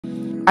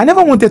I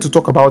never wanted to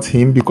talk about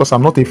him because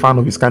I'm not a fan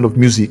of his kind of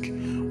music.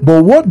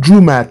 But what drew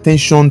my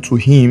attention to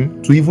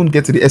him, to even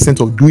get to the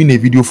essence of doing a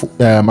video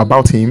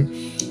about him,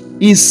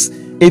 is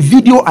a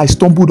video I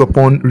stumbled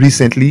upon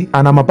recently,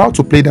 and I'm about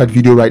to play that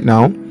video right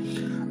now.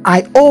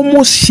 I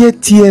almost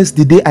shed tears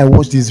the day I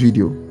watched this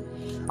video.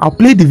 I'll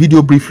play the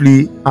video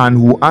briefly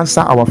and we'll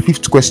answer our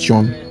 5th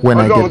question when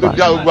I get back.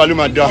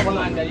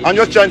 I'm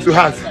just trying to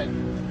ask,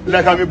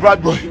 like I'm a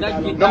bad boy.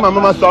 Now my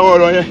mama saw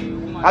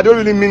I don't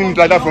really mean it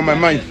like that from my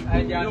mind.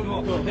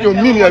 You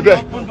mean it,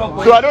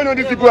 so I don't know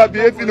these people are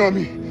behaving on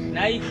me.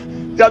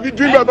 They have been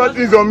doing bad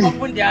things on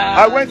me.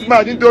 I went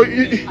mad into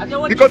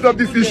it because of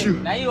this issue.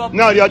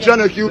 Now they are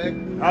trying to kill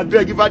me. I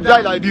beg, if I die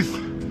like this.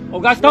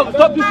 Okay, stop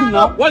this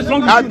now. What's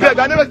wrong with you? I beg,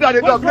 I never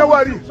started talk. No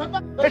worry.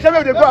 They tell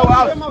me they go our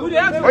house. Oh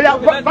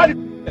yeah,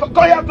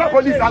 call your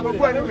police. I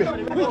go anywhere.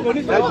 Which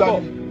police?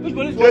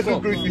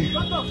 Jesus Christ.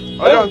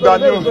 Ọlọ́run gbà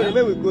mí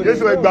o.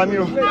 Jésù ẹ gbà mí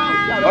o.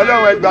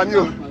 Ọlọ́run ẹ gbà mí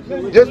o.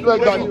 Jésù ẹ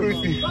gbà mí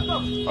Kristi.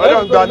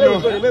 Ọlọ́run gbà mí o.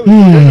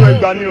 Jésù ẹ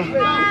gbà mí o.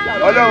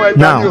 Ọlọ́run ẹ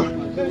gbà mí o.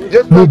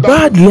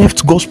 Mohbad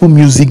left gospel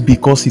music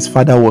because his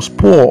father was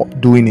poor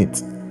doing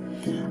it,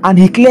 and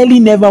he clearly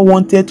never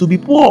wanted to be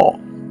poor.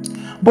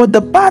 But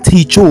the path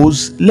he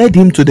chose led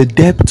him to the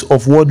depth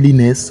of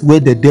worldliness, where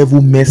the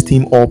devil messed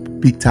him up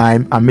big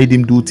time and made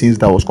him do things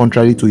that was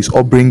contrary to his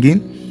upbringing.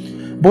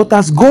 But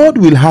as God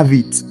will have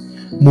it,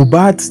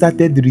 Mohbad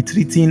started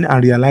retreating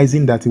and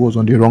realizing that he was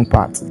on the wrong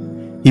path.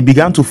 He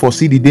began to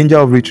foresee the danger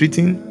of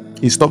retreating.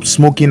 He stopped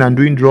smoking and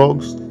doing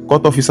drugs,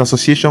 cut off his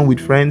association with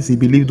friends he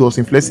believed was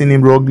influencing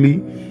him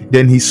wrongly.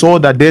 Then he saw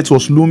that death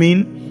was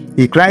looming.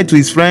 He cried to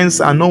his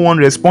friends and no one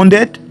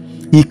responded.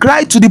 He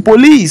cried to the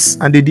police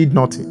and they did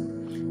nothing.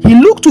 He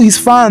looked to his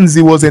fans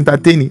he was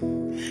entertaining.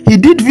 He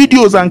did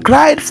videos and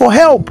cried for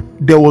help.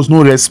 There was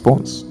no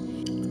response.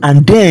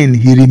 And then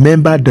he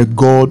remembered the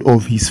God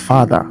of his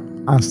father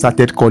and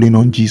started calling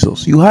on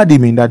Jesus. You heard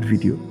him in that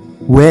video.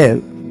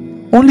 Well,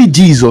 only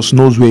Jesus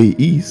knows where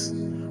he is.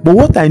 But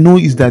what I know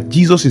is that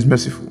Jesus is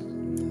merciful.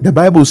 The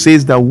Bible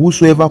says that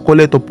whosoever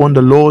calleth upon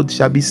the Lord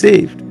shall be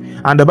saved.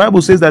 And the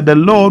Bible says that the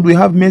Lord will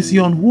have mercy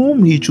on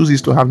whom he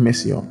chooses to have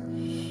mercy on.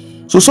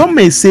 So some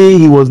may say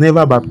he was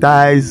never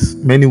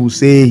baptized. Many will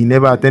say he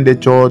never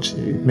attended church.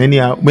 Many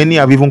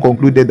have even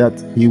concluded that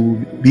he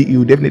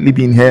will definitely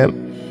be in hell.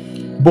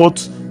 But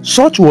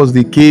such was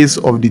the case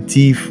of the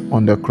thief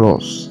on the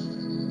cross.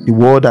 The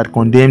word that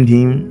condemned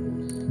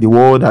him, the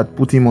word that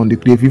put him on the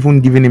cliff, even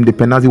giving him the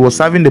penalty, was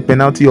serving the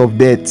penalty of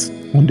death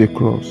on the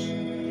cross.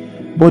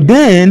 But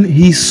then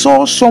he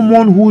saw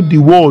someone who the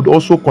world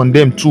also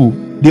condemned too.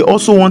 They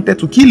also wanted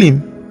to kill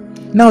him.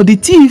 Now the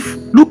thief,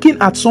 looking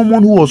at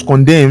someone who was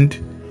condemned,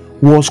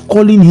 was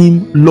calling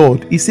him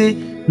Lord. He said,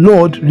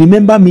 Lord,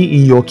 remember me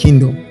in your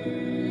kingdom.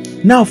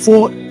 Now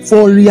for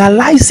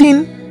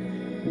realizing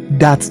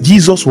that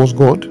Jesus was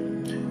God,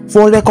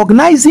 for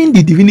recognizing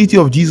the divinity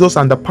of Jesus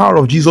and the power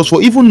of Jesus,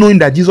 for even knowing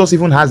that Jesus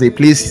even has a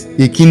place,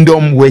 a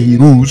kingdom where he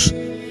rules,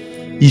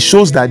 it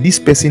shows that this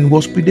person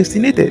was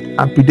predestinated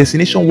and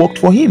predestination worked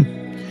for him.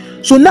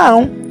 So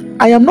now,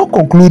 I am not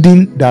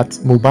concluding that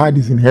Mohbad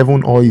is in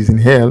heaven or is in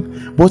hell,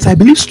 but I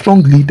believe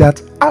strongly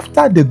that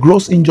after the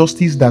gross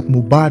injustice that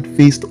Mohbad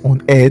faced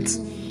on earth,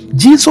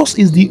 Jesus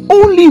is the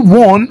only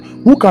one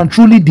who can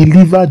truly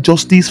deliver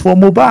justice for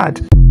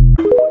Mohbad.